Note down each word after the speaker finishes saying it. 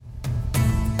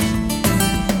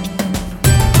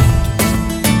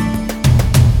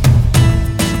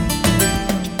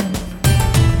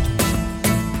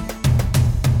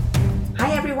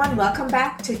welcome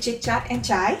back to Chit Chat and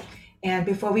Chai. And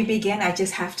before we begin, I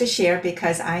just have to share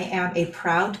because I am a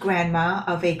proud grandma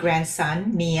of a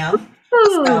grandson, Liam.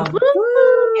 Ooh, So,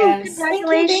 woo! yes, thank you,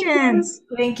 thank you, Congratulations.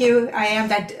 thank you. I am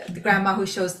that the grandma who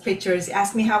shows pictures.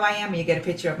 Ask me how I am, and you get a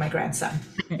picture of my grandson.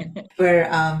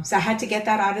 So I had to get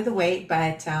that out of the way.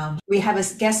 But we have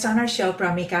a guest on our show,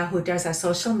 Pramika, who does our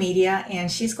social media,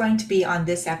 and she's going to be on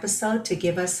this episode to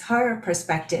give us her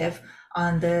perspective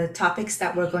on the topics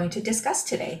that we're going to discuss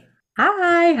today.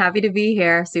 Hi, happy to be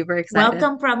here. Super excited.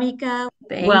 Welcome, Pramika.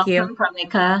 Thank you. Welcome,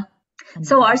 Pramika.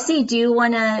 So, RC, do you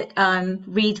want to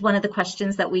read one of the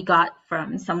questions that we got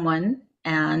from someone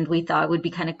and we thought it would be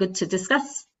kind of good to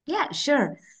discuss? Yeah,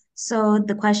 sure. So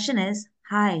the question is,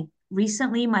 hi,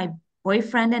 recently my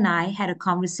boyfriend and I had a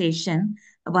conversation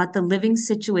about the living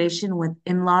situation with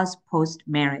in-laws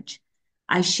post-marriage.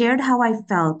 I shared how I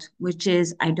felt, which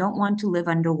is I don't want to live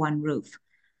under one roof.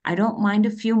 I don't mind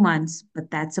a few months, but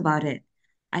that's about it.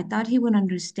 I thought he would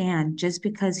understand just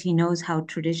because he knows how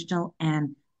traditional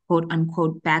and quote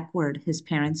unquote backward his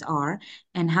parents are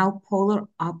and how polar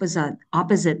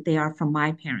opposite they are from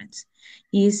my parents.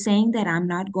 He is saying that I'm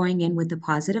not going in with a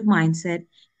positive mindset.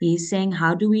 He is saying,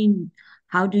 how do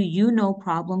you know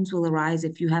problems will arise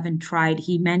if you haven't tried?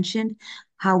 He mentioned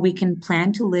how we can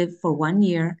plan to live for 1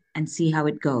 year and see how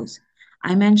it goes.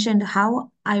 I mentioned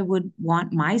how I would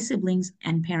want my siblings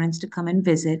and parents to come and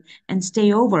visit and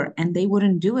stay over, and they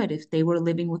wouldn't do it if we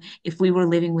were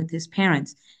living with his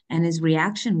parents. And his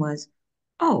reaction was,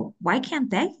 "Oh, why can't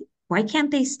they? Why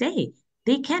can't they stay?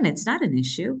 They can. It's not an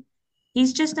issue."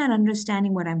 He's just not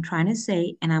understanding what I'm trying to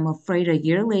say, and I'm afraid a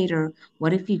year later,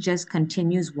 what if he just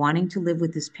continues wanting to live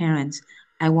with his parents?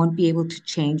 I won't be able to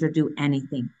change or do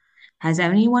anything. Has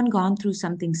anyone gone through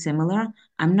something similar?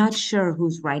 I'm not sure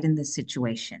who's right in this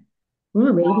situation.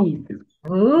 Ooh, ladies.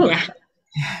 Ooh, Yeah,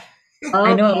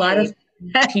 I know a lot okay.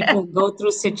 of people go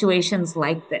through situations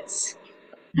like this.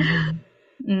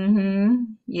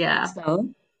 Yeah. So,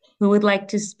 who would like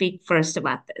to speak first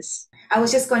about this? I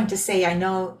was just going to say, I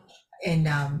know in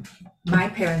my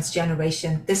parents'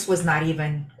 generation, this was not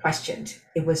even questioned.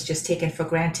 It was just taken for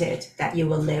granted that you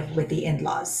will live with the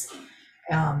in-laws.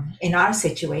 In our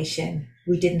situation,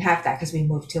 we didn't have that because we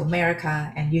moved to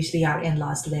America, and usually our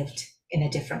in-laws lived in a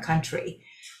different country.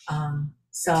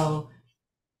 So,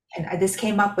 and this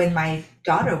came up when my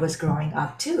daughter was growing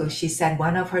up too. She said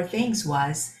one of her things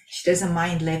was she doesn't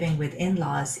mind living with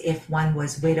in-laws if one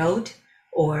was widowed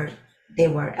or they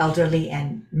were elderly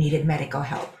and needed medical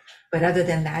help. But other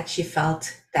than that, she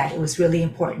felt that it was really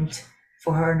important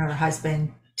for her and her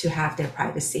husband to have their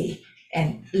privacy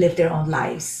and live their own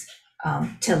lives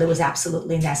till it was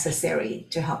absolutely necessary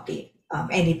to help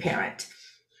any parent.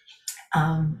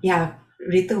 Yeah,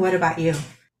 Ritu, what about you?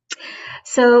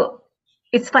 So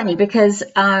it's funny because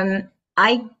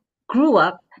I grew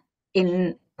up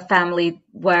in a family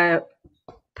where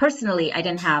personally I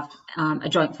didn't have a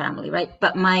joint family, right?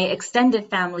 But my extended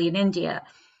family in India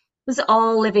was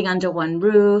all living under one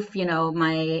roof. You know,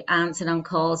 my aunts and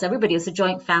uncles, everybody was a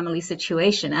joint family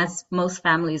situation, as most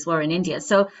families were in India.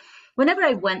 So whenever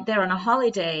I went there on a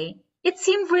holiday, it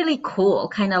seemed really cool,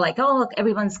 kind of like, oh, look,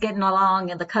 everyone's getting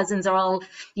along and the cousins are all,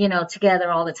 together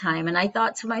all the time. And I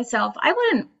thought to myself,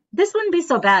 this wouldn't be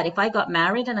so bad if I got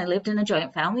married and I lived in a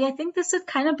joint family. I think this would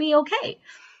kind of be okay.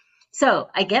 So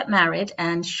I get married,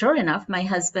 and sure enough, my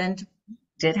husband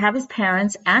did have his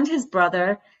parents and his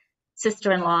brother,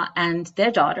 sister-in-law, and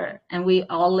their daughter, and we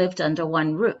all lived under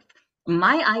one roof.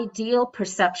 My ideal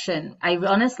perception, I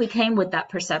honestly came with that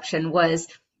perception, was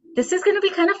this is going to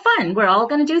be kind of fun. We're all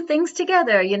going to do things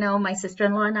together. My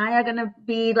sister-in-law and I are going to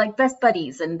be like best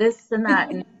buddies and this and that.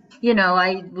 And,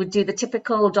 I would do the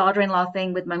typical daughter-in-law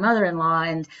thing with my mother-in-law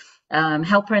and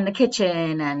help her in the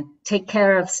kitchen and take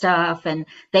care of stuff. And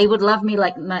they would love me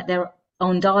like their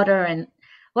own daughter. And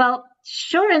well,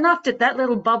 sure enough, did that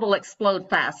little bubble explode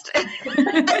fast.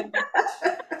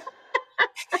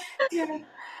 Yeah.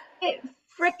 It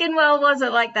frickin' well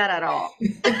wasn't like that at all.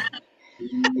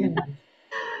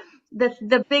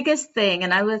 The biggest thing,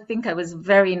 and I would think I was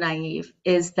very naive,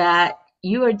 is that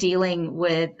you are dealing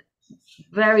with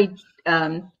very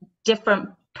different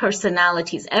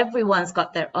personalities. Everyone's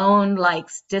got their own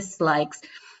likes, dislikes.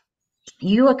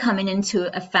 You are coming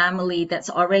into a family that's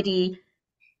already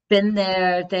been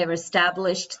there, they're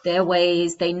established their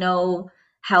ways, they know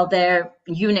how their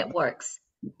unit works.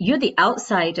 You're the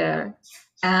outsider,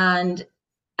 and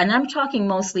I'm talking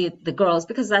mostly the girls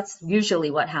because that's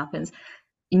usually what happens.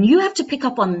 And you have to pick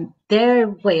up on their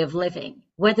way of living,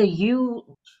 whether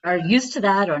you are used to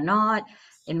that or not.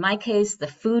 In my case, the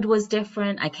food was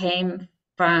different. I came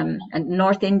from a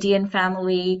North Indian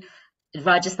family.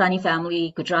 Rajasthani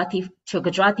family,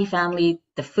 Gujarati family,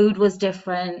 the food was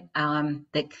different,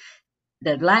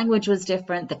 the language was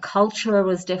different, the culture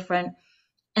was different.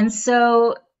 And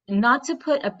so, not to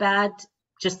put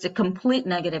just a complete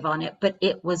negative on it, but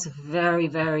it was very,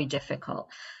 very difficult.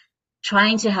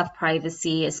 Trying to have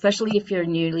privacy, especially if you're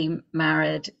newly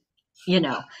married, you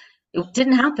know, it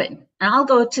didn't happen. And I'll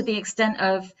go to the extent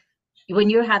of when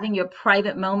you're having your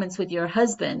private moments with your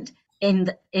husband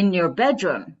in your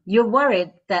bedroom, you're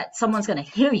worried that someone's going to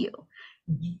hear you.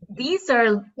 These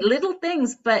are little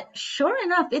things, but sure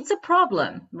enough, it's a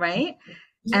problem, right?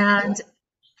 And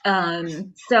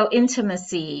so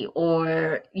intimacy,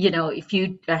 or if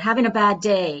you are having a bad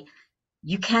day,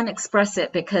 you can't express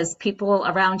it because people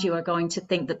around you are going to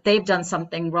think that they've done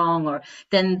something wrong. Or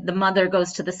then the mother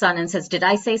goes to the son and says, did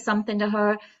I say something to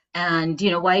her? And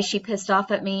why is she pissed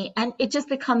off at me? And it just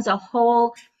becomes a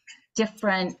whole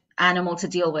different animal to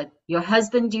deal with. Your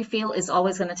husband, you feel, is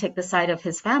always going to take the side of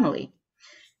his family,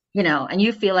 and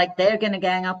you feel like they're going to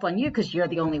gang up on you because you're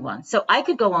the only one. So I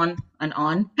could go on and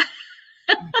on.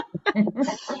 But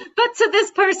to this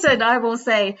person, I will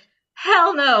say,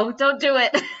 hell no, don't do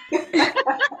it.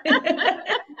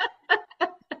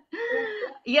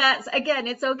 Yes, again,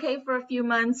 it's okay for a few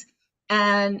months,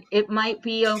 and it might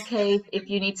be okay if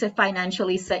you need to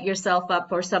financially set yourself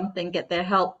up or something, get their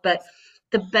help. But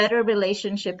the better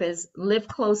relationship is live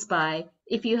close by.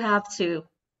 If you have to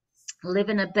live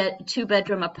in a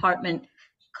two-bedroom apartment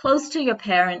close to your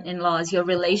parent-in-laws, your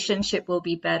relationship will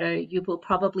be better. You will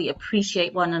probably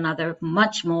appreciate one another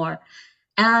much more.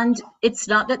 And it's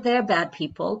not that they're bad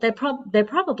people. They're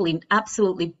probably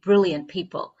absolutely brilliant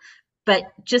people.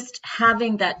 But just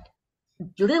having that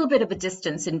little bit of a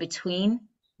distance in between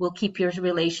will keep your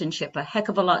relationship a heck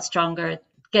of a lot stronger,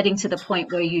 getting to the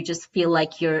point where you just feel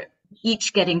like you're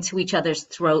each getting to each other's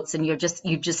throats and you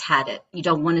just had it. You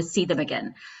don't want to see them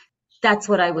again. That's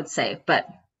what I would say. But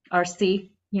RC,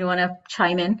 you want to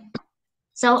chime in?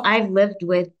 So I've lived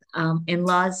with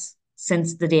in-laws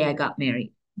since the day I got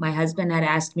married. My husband had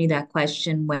asked me that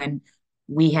question when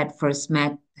we had first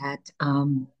met, that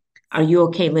are you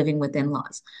okay living with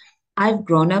in-laws? I've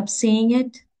grown up seeing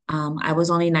it. I was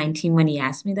only 19 when he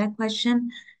asked me that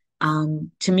question.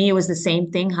 To me, it was the same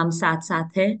thing, hum saath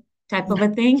saath hai type of a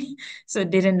thing. So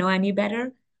didn't know any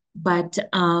better. But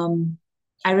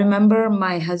I remember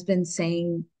my husband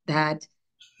saying that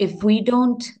if we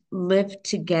don't live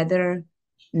together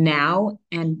now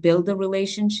and build a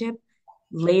relationship,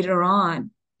 later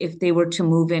on, if they were to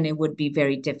move in, it would be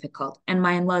very difficult. And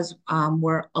my in-laws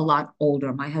were a lot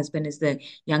older. My husband is the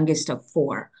youngest of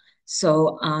four.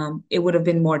 So it would have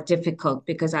been more difficult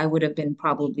because I would have been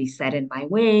probably set in my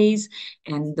ways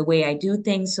and the way I do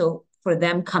things. So for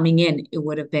them coming in, it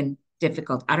would have been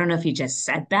difficult. I don't know if he just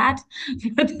said that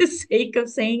for the sake of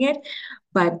saying it,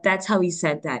 but that's how he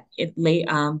said that. It lay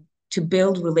to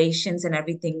build relations and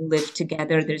everything, live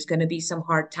together. There's going to be some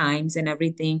hard times and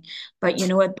everything, but you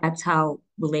know what? That's how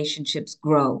relationships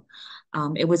grow.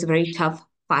 It was a very tough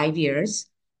 5 years,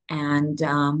 and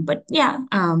but yeah,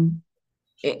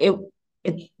 it,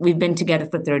 we've been together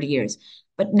for 30 years.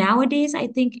 But nowadays, I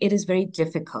think it is very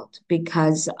difficult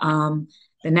because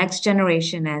the next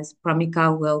generation, as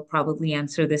Pramika will probably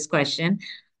answer this question,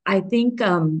 I think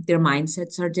their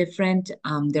mindsets are different,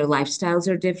 their lifestyles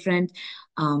are different,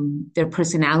 their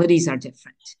personalities are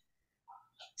different.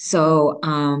 So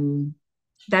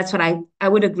that's what I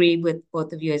would agree with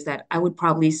both of you, is that I would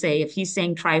probably say if he's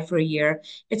saying try for a year,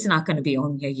 it's not going to be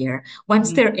only a year.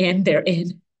 Once they're in, they're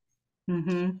in.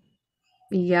 Mm-hmm.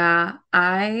 Yeah,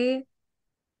 I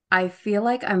feel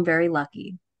like I'm very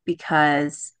lucky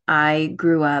because I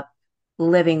grew up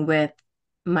living with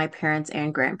my parents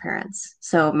and grandparents.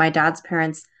 So my dad's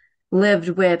parents lived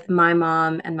with my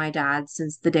mom and my dad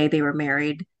since the day they were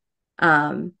married.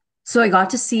 Um, so I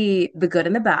got to see the good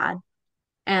and the bad,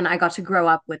 and I got to grow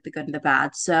up with the good and the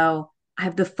bad. So I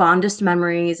have the fondest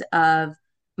memories of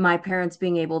my parents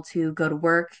being able to go to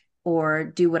work or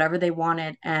do whatever they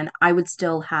wanted, and I would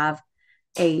still have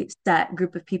a set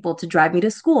group of people to drive me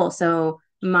to school. So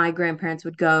my grandparents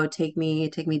would go take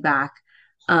me back.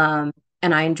 Um,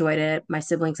 and I enjoyed it. My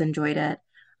siblings enjoyed it.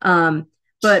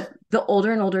 But the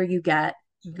older and older you get,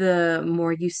 the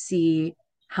more you see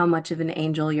how much of an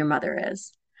angel your mother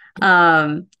is.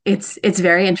 It's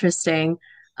very interesting.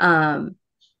 Um,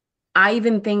 I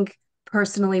even think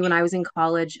personally, when I was in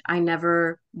college, I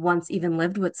never once even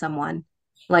lived with someone.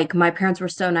 Like my parents were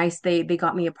so nice, they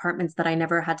got me apartments that I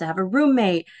never had to have a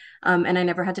roommate, and I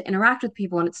never had to interact with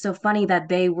people. And it's so funny that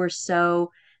they were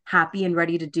so happy and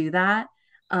ready to do that.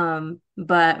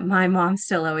 But my mom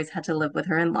still always had to live with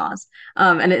her in-laws.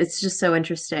 And it's just so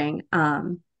interesting.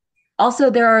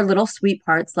 Also, there are little sweet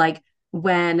parts like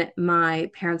when my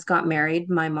parents got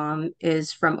married, my mom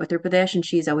is from Uttar Pradesh and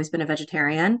she's always been a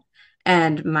vegetarian,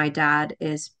 and my dad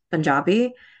is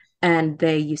Punjabi and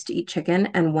they used to eat chicken.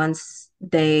 And once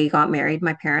they got married,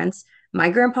 my parents, my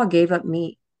grandpa gave up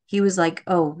meat. He was like,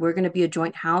 "Oh, we're going to be a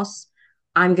joint house.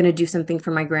 I'm going to do something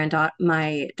for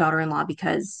my daughter-in-law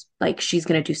because like she's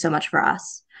going to do so much for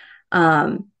us."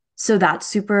 So that's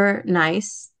super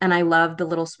nice. And I love the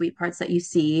little sweet parts that you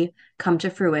see come to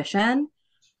fruition.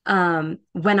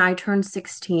 When I turned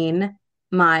 16,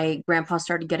 my grandpa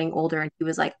started getting older and he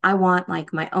was like, I want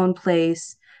like my own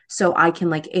place so I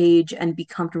can like age and be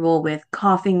comfortable with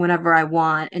coughing whenever I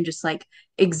want and just like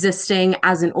existing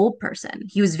as an old person.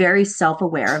 He was very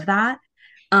self-aware of that.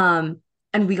 Um,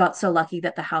 and we got so lucky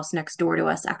that the house next door to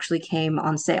us actually came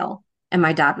on sale. And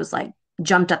my dad was like,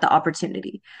 jumped at the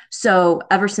opportunity. So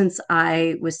ever since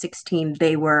I was 16,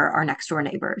 they were our next door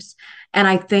neighbors. And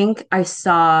I think I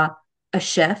saw a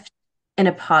shift in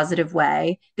a positive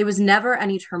way. There was never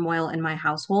any turmoil in my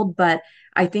household, but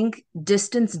I think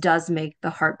distance does make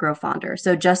the heart grow fonder.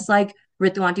 So just like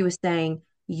Rituanti was saying,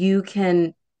 you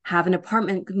can have an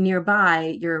apartment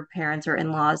nearby your parents or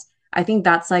in-laws. I think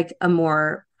that's like a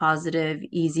more positive,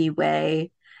 easy way.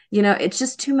 It's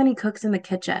just too many cooks in the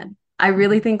kitchen. I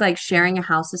really think like sharing a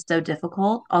house is so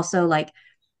difficult. Also, like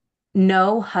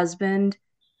no husband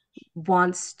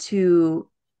wants to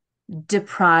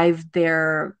deprive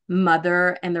their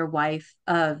mother and their wife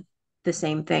of the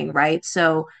same thing, right?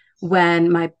 So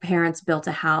when my parents built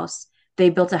a house,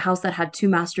 they built a house that had two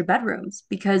master bedrooms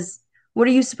because what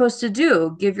are you supposed to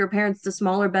do? Give your parents the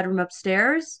smaller bedroom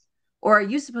upstairs? Or are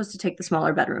you supposed to take the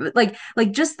smaller bedroom? Like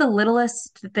just the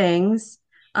littlest things,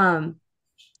 um,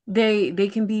 they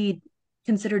can be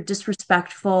considered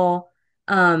disrespectful.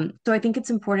 So I think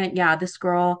it's important. Yeah, this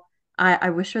girl,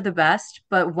 I wish her the best,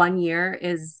 but 1 year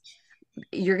is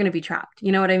you're going to be trapped.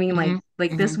 You know what I mean? Like Hmm.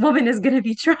 like this Hmm. woman is going to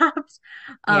be trapped.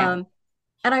 Yeah.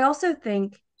 And I also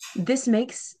think this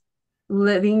makes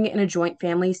living in a joint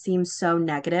family seem so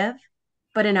negative,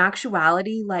 but in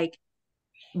actuality, like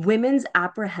women's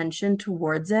apprehension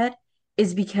towards it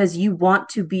is because you want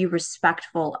to be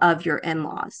respectful of your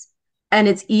in-laws. And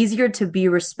it's easier to be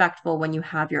respectful when you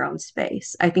have your own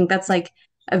space. I think that's like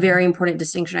a very important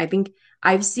distinction. I think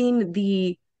I've seen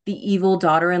the evil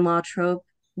daughter-in-law trope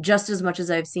just as much as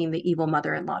I've seen the evil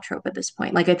mother-in-law trope at this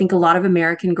point. Like I think a lot of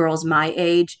American girls my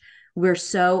age, we're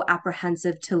so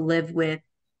apprehensive to live with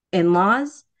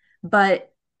in-laws, and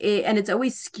it's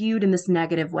always skewed in this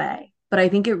negative way. But I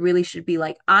think it really should be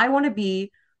like, I want to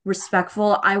be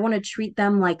respectful. I want to treat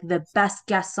them like the best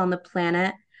guests on the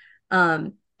planet.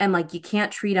 And like you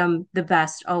can't treat them the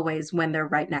best always when they're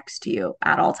right next to you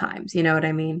at all times. You know what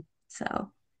I mean?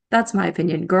 So that's my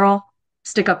opinion. Girl,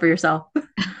 stick up for yourself.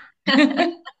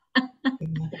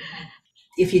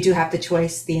 If you do have the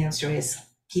choice, the answer is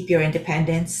keep your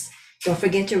independence. Don't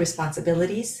forget your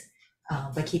responsibilities,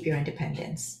 but keep your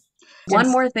independence. One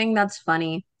more thing that's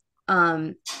funny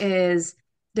is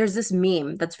there's this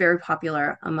meme that's very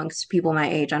popular amongst people my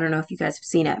age. I don't know if you guys have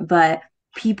seen it, but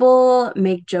people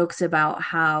make jokes about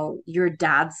how your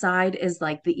dad's side is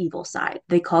like the evil side.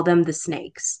 They call them the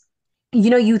snakes.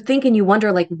 You think and you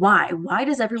wonder, like, why? Why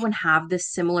does everyone have this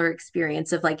similar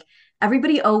experience of like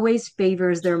everybody always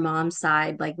favors their mom's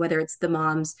side, like whether it's the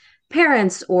mom's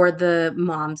parents or the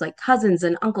mom's like cousins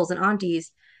and uncles and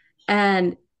aunties.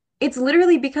 And it's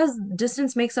literally because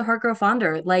distance makes the heart grow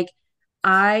fonder. Like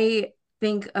I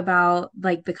think about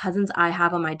like the cousins I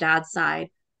have on my dad's side,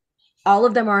 all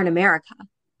of them are in America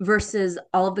versus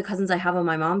all of the cousins I have on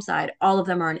my mom's side, all of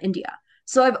them are in India.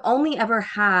 So I've only ever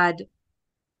had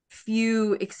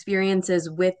few experiences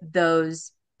with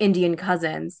those Indian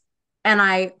cousins. And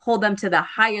I hold them to the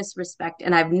highest respect,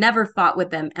 and I've never fought with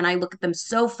them. And I look at them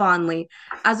so fondly,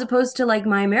 as opposed to like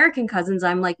my American cousins,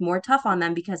 I'm like more tough on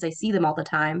them because I see them all the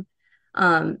time.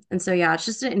 And so yeah, it's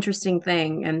just an interesting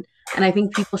thing. And I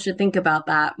think people should think about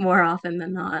that more often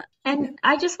than not. And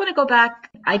I just want to go back.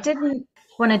 I didn't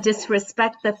want to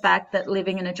disrespect the fact that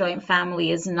living in a joint family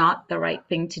is not the right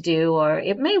thing to do, or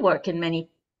it may work in many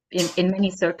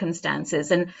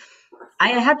circumstances. And I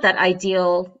had that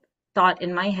ideal thought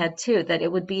in my head too, that it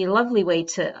would be a lovely way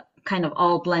to kind of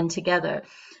all blend together.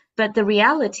 But the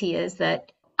reality is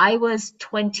that I was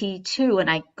 22 when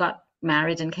I got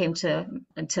married and came to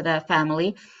the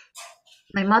family.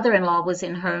 My mother-in-law was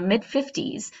in her mid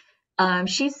 50s.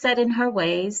 She's set in her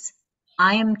ways.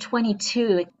 I am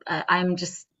 22. I'm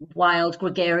just wild,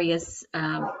 gregarious,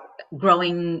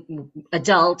 growing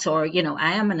adult, or,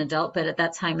 I am an adult, but at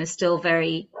that time is still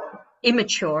very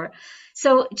immature.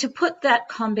 So to put that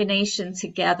combination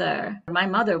together, my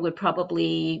mother would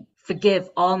probably forgive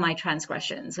all my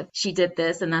transgressions. If she did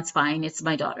this, and that's fine, it's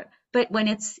my daughter. But when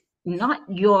it's not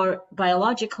your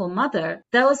biological mother,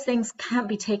 those things can't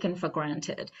be taken for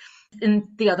granted. And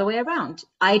the other way around,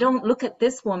 I don't look at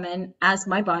this woman as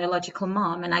my biological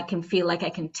mom, and I can feel like I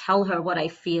can tell her what I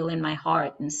feel in my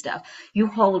heart and stuff. You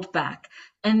hold back.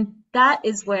 And that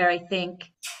is where I think,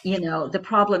 the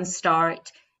problems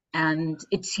start. And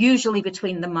it's usually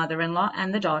between the mother-in-law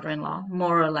and the daughter-in-law,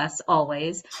 more or less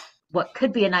always. What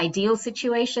could be an ideal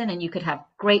situation, and you could have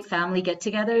great family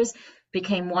get-togethers,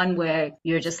 became one where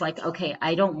you're just like, okay,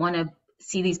 I don't want to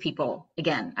see these people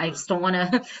again. I just don't want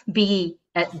to be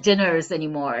at dinners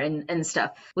anymore and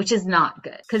stuff, which is not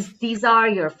good because these are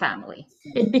your family.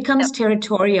 It becomes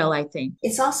territorial, I think.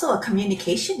 It's also a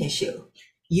communication issue.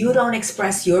 You don't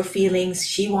express your feelings.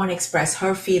 She won't express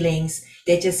her feelings.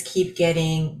 They just keep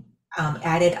getting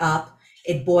added up.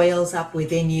 It boils up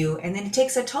within you, and then it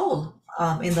takes a toll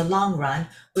in the long run.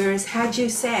 Whereas had you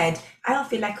said, I don't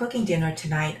feel like cooking dinner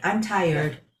tonight. I'm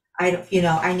tired.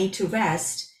 I need to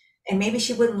rest. And maybe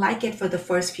she wouldn't like it for the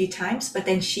first few times, but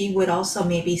then she would also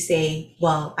maybe say,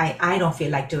 well, I don't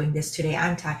feel like doing this today.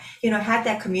 I'm tired. Had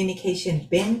that communication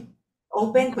been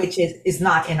open, which is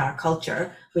not in our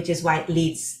culture, which is why it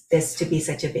leads this to be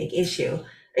such a big issue,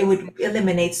 it would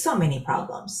eliminate so many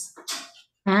problems.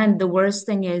 And the worst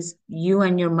thing is you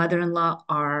and your mother-in-law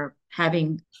are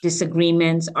having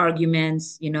disagreements,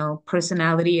 arguments,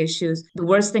 personality issues. The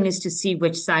worst thing is to see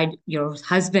which side your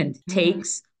husband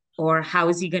takes or how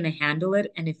is he going to handle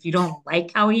it. And if you don't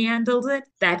like how he handles it,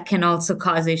 that can also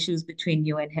cause issues between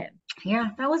you and him. Yeah,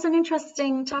 that was an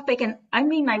interesting topic. And I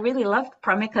mean, I really loved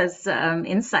Pramika's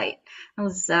insight. It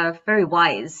was very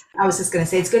wise. I was just going to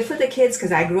say, it's good for the kids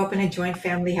because I grew up in a joint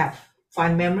family, have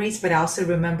fond memories, but I also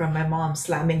remember my mom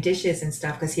slamming dishes and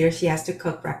stuff because here she has to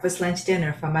cook breakfast, lunch,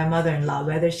 dinner for my mother-in-law,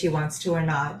 whether she wants to or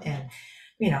not. And,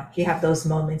 you have those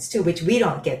moments too, which we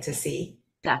don't get to see.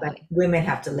 Exactly. But women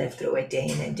have to live through it day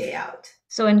in and day out.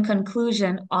 So in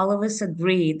conclusion, all of us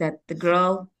agree that the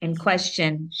girl in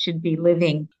question should be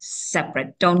living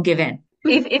separate. Don't give in.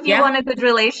 If you want a good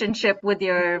relationship with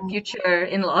your future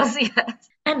in-laws, yes.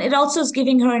 And it also is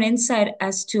giving her an insight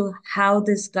as to how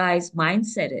this guy's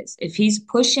mindset is. If he's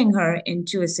pushing her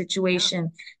into a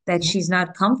situation that she's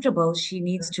not comfortable, she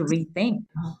needs to rethink.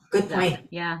 Good point.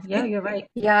 Yeah, you're right.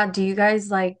 Yeah, do you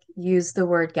guys use the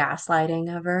word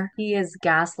gaslighting ever? He is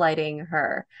gaslighting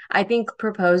her. I think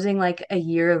proposing a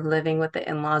year of living with the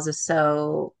in-laws is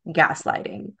so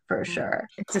gaslighting for sure.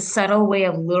 It's a subtle way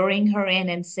of luring her in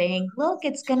and saying, look,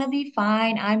 it's going to be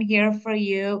fine. I'm here for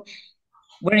you.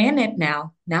 We're in it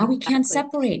now. Now we can't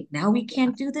separate. Now we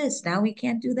can't do this. Now we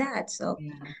can't do that. So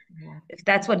if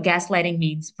that's what gaslighting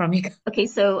means from you. Okay,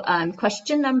 so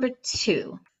question number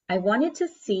 2. I wanted to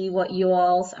see what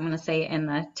y'all's, I'm going to say it in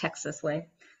the Texas way.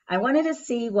 I wanted to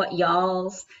see what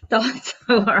y'all's thoughts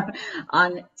were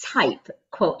on type,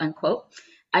 quote unquote.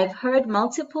 I've heard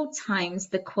multiple times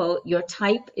the quote, your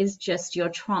type is just your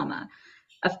trauma.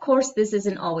 Of course, this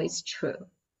isn't always true.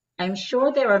 I'm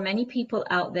sure there are many people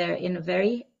out there in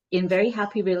very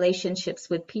happy relationships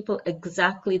with people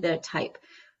exactly their type.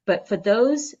 But for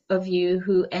those of you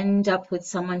who end up with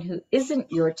someone who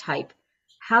isn't your type,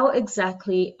 how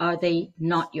exactly are they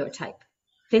not your type?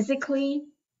 Physically?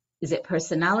 Is it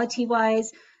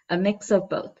personality-wise? A mix of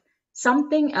both.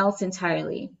 Something else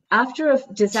entirely. After a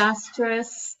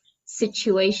disastrous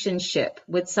situationship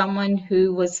with someone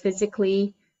who was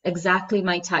physically exactly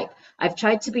my type, I've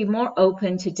tried to be more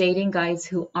open to dating guys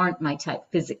who aren't my type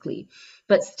physically,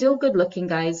 but still good-looking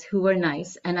guys who are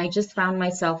nice, and I just found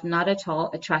myself not at all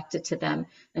attracted to them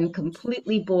and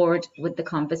completely bored with the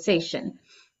conversation,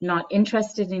 not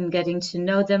interested in getting to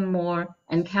know them more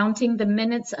and counting the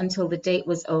minutes until the date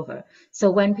was over. So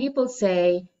when people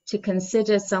say to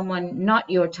consider someone not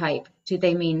your type, do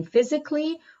they mean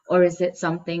physically, or is it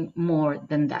something more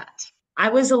than that? I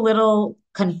was a little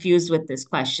confused with this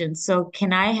question. So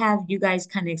can I have you guys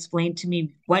kind of explain to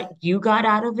me what you got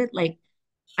out of it?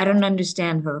 I don't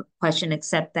understand her question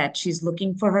except that she's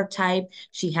looking for her type.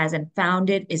 She hasn't found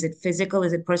it. Is it physical?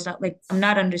 Is it personal? I'm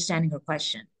not understanding her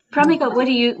question. Pramika, what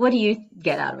do you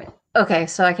get out of it? Okay,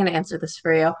 so I can answer this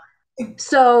for you.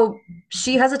 So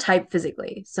she has a type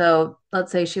physically. So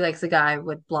let's say she likes a guy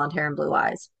with blonde hair and blue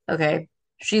eyes. Okay.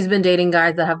 She's been dating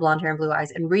guys that have blonde hair and blue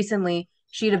eyes. And recently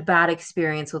she had a bad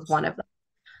experience with one of them.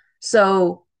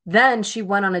 So then she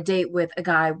went on a date with a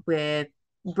guy with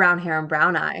brown hair and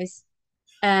brown eyes.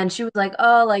 And she was like,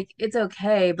 oh, it's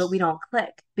okay, but we don't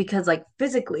click because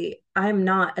physically I'm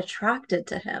not attracted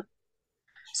to him.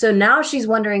 So now she's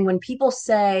wondering when people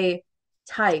say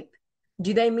type,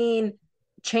 do they mean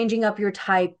changing up your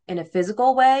type in a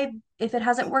physical way if it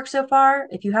hasn't worked so far,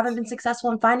 if you haven't been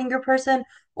successful in finding your person,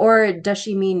 or does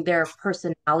she mean their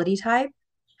personality type?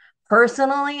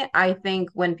 Personally, I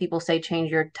think when people say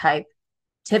change your type,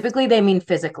 typically they mean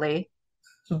physically,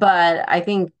 but I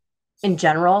think in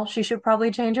general she should probably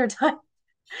change her type.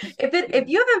 If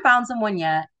you haven't found someone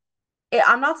yet,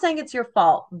 I'm not saying it's your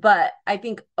fault, but I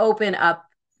think open up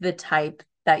the type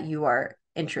that you are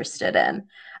interested in.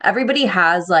 Everybody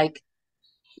has like,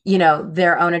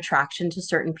 their own attraction to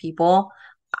certain people.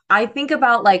 I think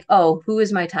about like, oh, who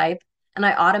is my type? And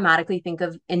I automatically think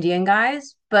of Indian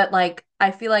guys, but like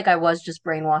I feel like I was just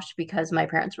brainwashed because my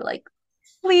parents were like,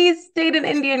 please date an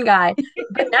Indian guy.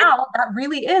 But now that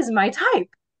really is my type.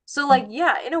 So like,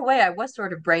 yeah, in a way I was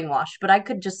sort of brainwashed, but I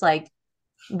could just like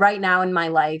right now in my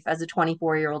life as a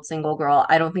 24-year-old single girl,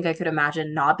 I don't think I could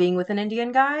imagine not being with an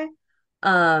Indian guy.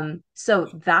 So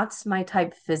that's my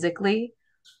type physically.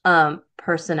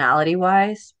 Personality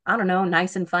wise, I don't know,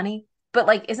 nice and funny. But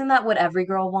like, isn't that what every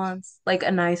girl wants? Like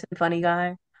a nice and funny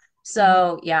guy.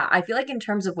 So yeah, I feel like in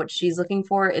terms of what she's looking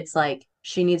for, it's like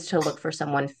she needs to look for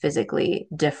someone physically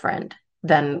different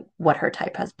than what her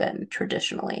type has been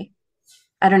traditionally.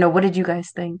 I don't know. What did you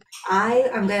guys think? I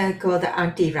am gonna go the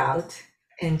auntie route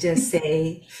and just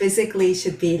say physically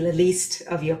should be the least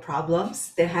of your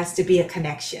problems. There has to be a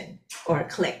connection or a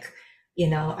click,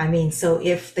 I mean, so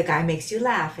if the guy makes you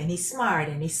laugh and he's smart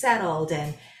and he's settled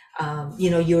and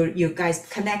you guys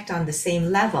connect on the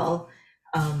same level.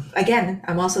 Again,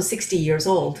 I'm also 60 years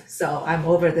old, so I'm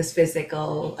over this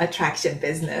physical attraction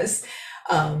business.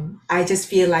 I just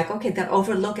feel like, okay, then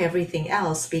overlook everything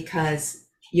else because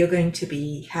you're going to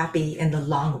be happy in the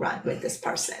long run with this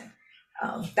person.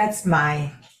 That's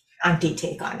my auntie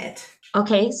take on it.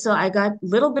 Okay, so I got a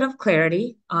little bit of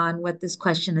clarity on what this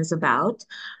question is about.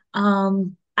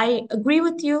 I agree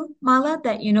with you, Mala,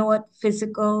 that you know what,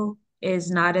 physical is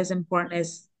not as important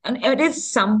as, and it is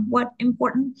somewhat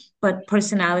important, but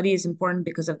personality is important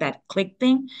because of that click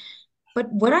thing.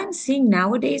 But what I'm seeing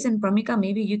nowadays, and Pramika,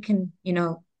 maybe you can,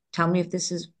 tell me if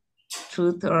this is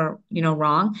truth or,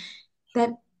 wrong,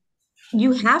 that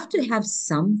you have to have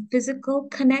some physical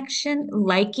connection,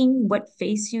 liking what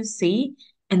face you see,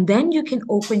 and then you can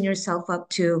open yourself up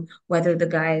to whether the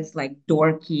guy is like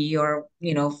dorky or,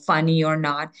 funny or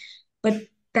not. But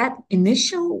that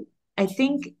initial, I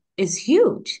think, is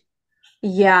huge.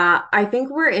 Yeah, I think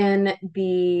we're in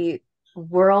the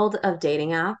world of dating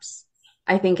apps.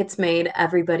 I think it's made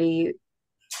everybody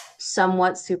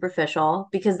somewhat superficial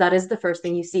because that is the first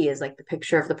thing you see is like the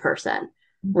picture of the person,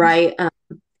 Mhm. right?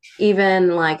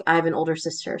 Even like I have an older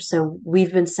sister, so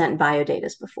we've been sent bio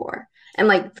datas before. And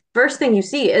like first thing you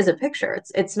see is a picture.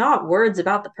 It's not words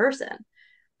about the person.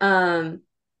 Um,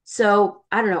 so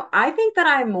I don't know. I think that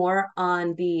I'm more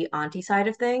on the auntie side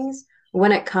of things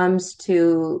when it comes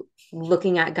to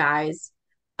looking at guys,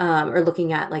 or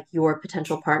looking at like your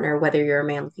potential partner, whether you're a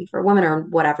man looking for a woman or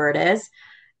whatever it is,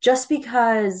 just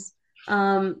because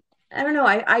I don't know,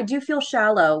 I do feel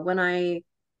shallow when I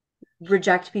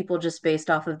reject people just based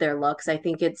off of their looks. I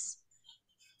think it's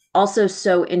also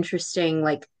so interesting.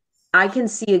 Like, I can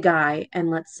see a guy, and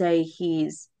let's say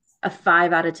he's a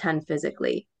 5 out of 10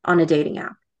 physically on a dating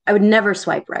app. I would never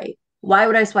swipe right. Why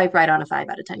would I swipe right on a 5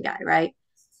 out of 10 guy, right?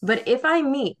 But if I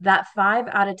meet that 5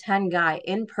 out of 10 guy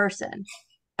in person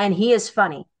and he is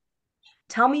funny,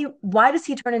 tell me why does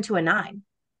he turn into a nine?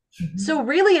 Mhm. So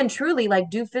really and truly, like,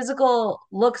 do physical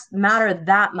looks matter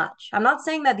that much? I'm not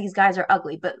saying that these guys are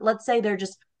ugly, but let's say they're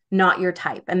just not your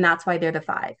type, and that's why they're the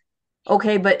five.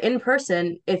 Okay, but in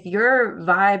person, if your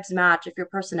vibes match, if your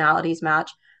personalities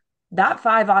match, that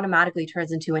five automatically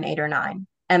turns into an 8 or 9.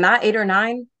 And that 8 or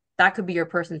 9, that could be your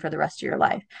person for the rest of your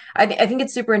life. I think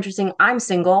it's super interesting. I'm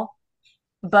single,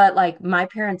 but like my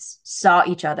parents saw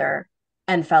each other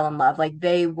and fell in love. Like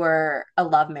they were a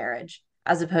love marriage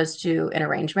as opposed to an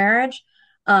arranged marriage.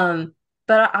 Um,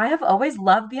 but I have always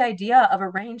loved the idea of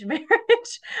arranged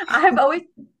marriage. I've always,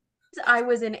 I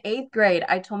was in 8th grade,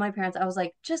 I told my parents, I was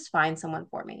like, just find someone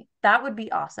for me. That would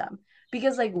be awesome.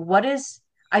 Because like,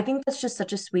 I think that's just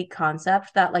such a sweet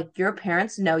concept that like your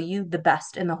parents know you the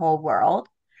best in the whole world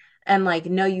and like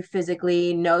know you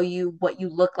physically, know you what you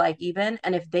look like even.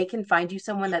 And if they can find you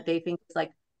someone that they think is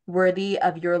like worthy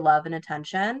of your love and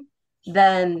attention,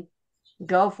 then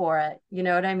go for it. You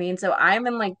know what I mean? So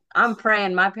I'm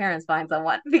praying my parents find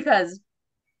someone because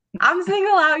I'm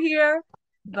single out here.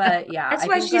 But yeah, That's I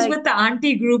why think she's like with the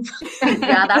auntie group.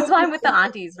 yeah, that's why I'm with the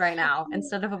aunties right now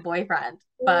instead of a boyfriend.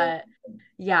 But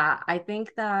yeah, I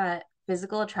think that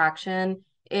physical attraction,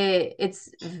 it's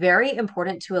very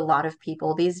important to a lot of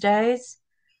people these days.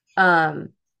 Um,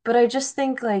 But I just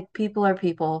think like people are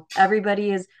people.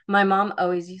 Everybody is, my mom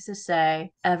always used to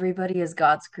say, everybody is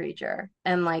God's creature.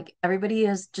 And like everybody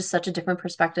is just such a different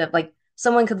perspective. Like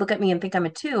someone could look at me and think I'm a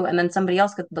two, and then somebody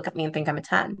else could look at me and think I'm a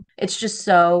 10. It's just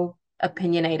so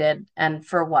opinionated. And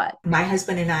for what? My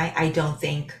husband and I don't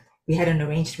think we had an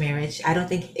arranged marriage. I don't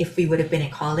think if we would have been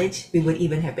in college, we would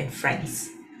even have been friends,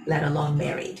 let alone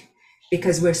married,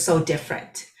 because we're so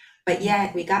different. But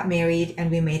yet we got married and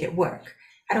we made it work.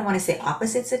 I don't want to say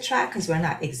opposites attract because we're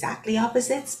not exactly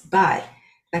opposites, but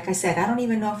like I said, I don't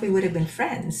even know if we would have been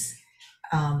friends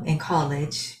in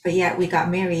college, but yet we got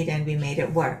married and we made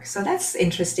it work. So that's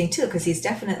interesting too, because he's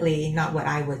definitely not what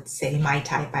I would say my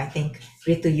type. I think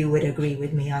Ritu, you would agree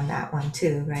with me on that one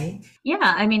too, right? Yeah,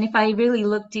 I mean, if I really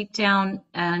look deep down,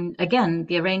 and again,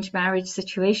 the arranged marriage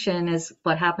situation is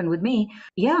what happened with me.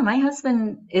 Yeah, my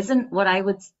husband isn't what I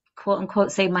would quote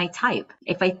unquote say my type.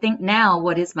 If I think now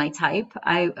what is my type,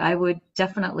 I would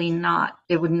definitely not,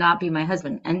 it would not be my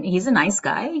husband. And he's a nice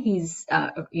guy. He's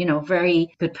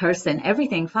very good person,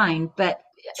 everything fine. But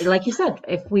like you said,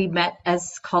 if we met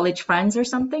as college friends or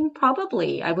something,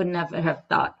 probably I would never have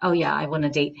thought, oh yeah, I want to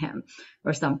date him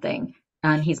or something,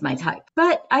 and he's my type.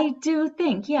 But I do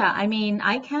think, yeah, I mean,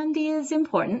 eye candy is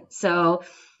important. So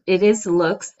it is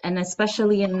looks, and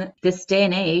especially in this day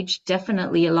and age,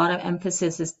 definitely a lot of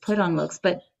emphasis is put on looks,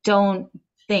 but don't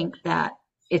think that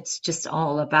it's just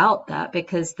all about that,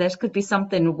 because there could be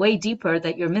something way deeper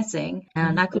that you're missing,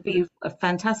 and that could be a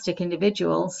fantastic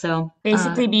individual. So,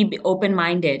 Basically, be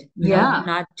open-minded, yeah,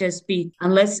 not just be,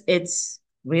 unless it's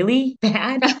really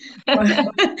bad, or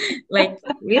like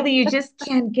really you just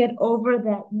can't get over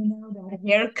that, that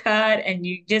haircut, and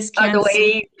you just or the can't see.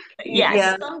 way, Yeah,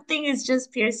 yeah, something is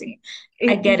just piercing.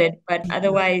 I get it, but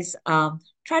otherwise,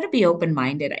 try to be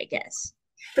open-minded, I guess.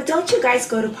 But don't you guys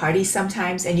go to parties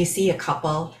sometimes and you see a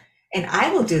couple, and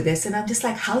I will do this, and I'm just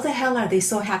like, how the hell are they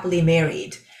so happily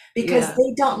married? Because yeah,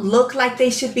 they don't look like they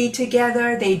should be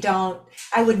together. They don't,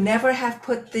 I would never have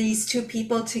put these two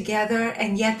people together,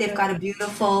 and yet they've got a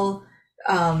beautiful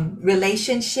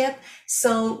relationship.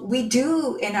 So we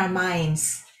do in our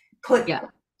minds put yeah,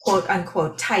 quote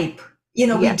unquote type. We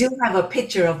yes. do have a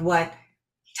picture of what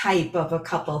type of a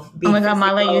couple, Oh be my God,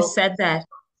 Mala, you physical, said that.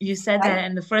 You said that. right?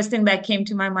 And the first thing that came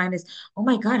to my mind is, oh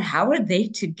my God, how are they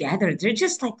together? They're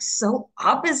just like so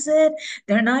opposite.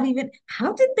 They're not even,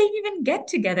 how did they even get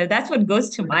together? That's what goes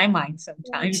to my mind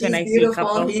sometimes when She's I see beautiful,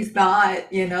 couples. he's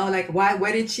not, like why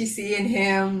what did she see in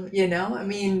him, I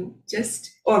mean,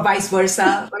 just or vice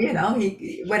versa, or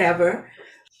he whatever.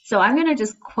 So I'm going to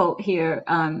just quote here,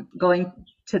 going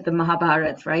to the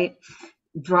Mahabharata, right?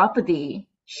 Draupadi,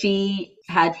 she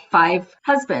had five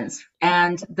husbands.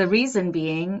 And the reason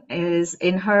being is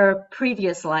in her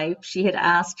previous life, she had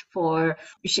asked for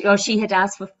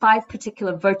five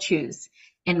particular virtues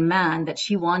in a man that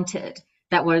she wanted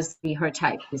that was be her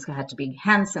type. He had to be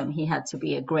handsome. He had to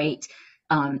be a great,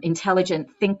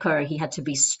 intelligent thinker. He had to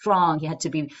be strong. He had to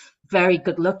be very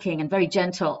good looking and very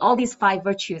gentle. All these five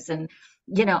virtues. And,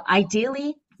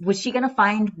 ideally, was she going to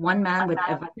find one man with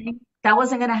everything? That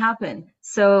wasn't going to happen.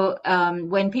 So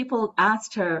when people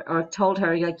asked her or told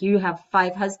her, like, you have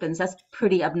five husbands, that's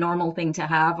pretty abnormal thing to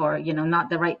have, or,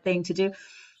 not the right thing to do.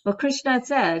 Well, Krishna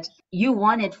said, you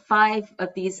wanted five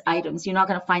of these items. You're not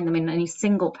going to find them in any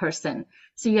single person.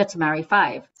 So you had to marry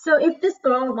five. So if this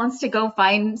girl wants to go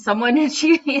find someone, and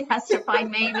she has to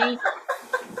find maybe,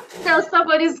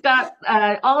 somebody has got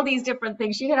all these different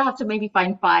things, she's going to have to maybe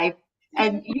find five.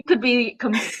 And you could be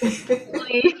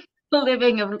completely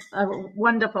living a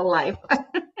wonderful life.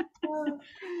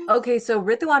 Okay, so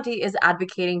Ritu Auntie is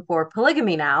advocating for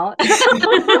polygamy now.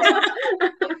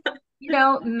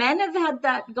 Men have had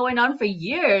that going on for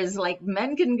years. Like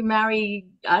men can marry,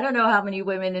 I don't know how many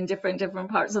women in different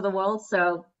parts of the world.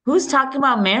 So Who's talking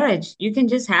about marriage? You can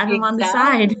just have him on the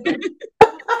side.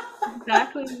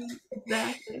 exactly,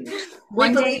 exactly. We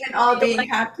One day believe in all feel being like,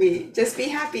 happy, just be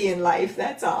happy in life,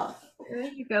 that's all.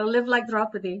 there you go, live like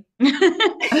Draupadi.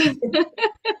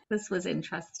 This was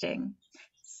interesting.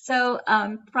 So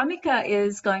Pramika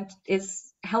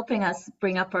is helping us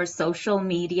bring up our social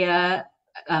media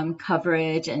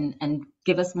coverage and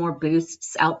give us more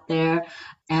boosts out there.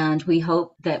 And we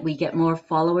hope that we get more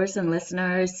followers and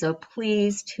listeners. So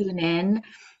please tune in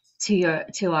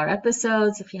to our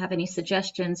episodes. If you have any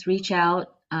suggestions, reach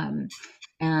out.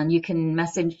 And you can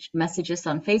message us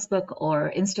on Facebook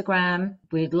or Instagram.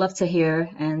 We'd love to hear.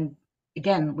 And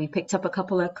again, we picked up a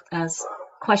couple of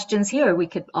questions here. We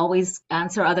could always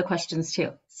answer other questions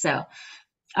too. So,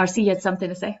 RC, you had something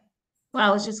to say? Well,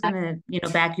 I was just gonna,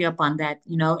 back you up on that.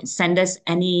 Send us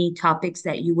any topics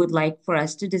that you would like for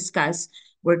us to discuss.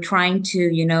 we're trying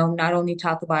to, not only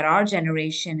talk about our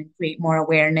generation and create more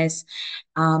awareness,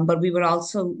 but we would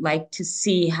also like to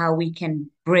see how we can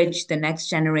bridge the next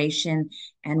generation.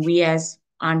 And we as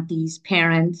aunties,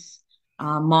 parents,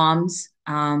 moms,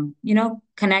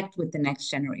 connect with the next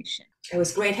generation. It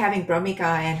was great having Bromika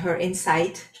and her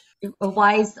insight. A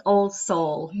wise old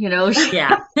soul,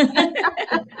 Yeah.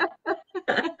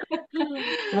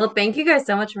 Well, thank you guys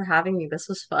so much for having me. This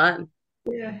was fun.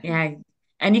 Yeah. Yeah.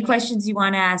 Any questions you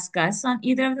want to ask us on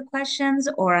either of the questions?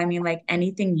 Or I mean, like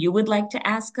anything you would like to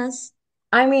ask us?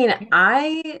 I mean,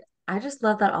 I just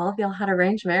love that all of y'all had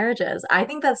arranged marriages. I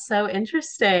think that's so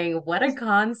interesting. What a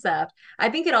concept. I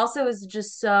think it also is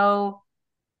just so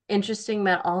interesting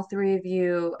that all three of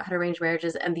you had arranged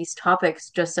marriages and these topics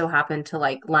just so happen to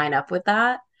like line up with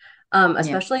that. Yeah.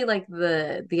 Especially like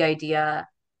the idea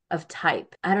of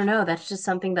type. I don't know, that's just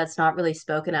something that's not really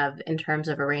spoken of in terms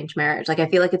of arranged marriage. Like I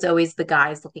feel like it's always the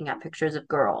guys looking at pictures of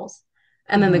girls.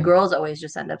 And then the Hmm. girls always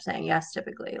just end up saying yes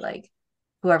typically, like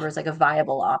whoever's like a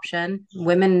viable option.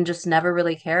 Women just never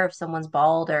really care if someone's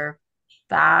bald or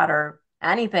fat or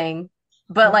anything,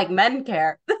 but like men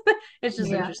care. It's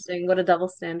just Yeah. interesting. What a double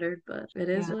standard, but it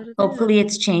is Yeah. what it is. Hopefully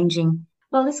it's changing.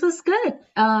 Well, this was good.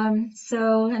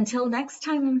 So until next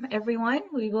time, everyone,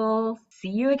 we will see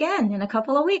you again in a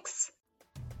couple of weeks.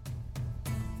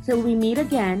 Till we meet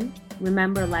again,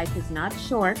 remember life is not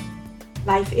short.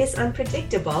 Life is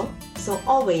unpredictable, so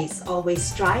always, always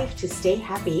strive to stay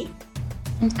happy.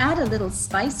 And add a little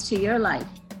spice to your life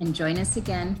and join us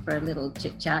again for a little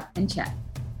chit chat and chat.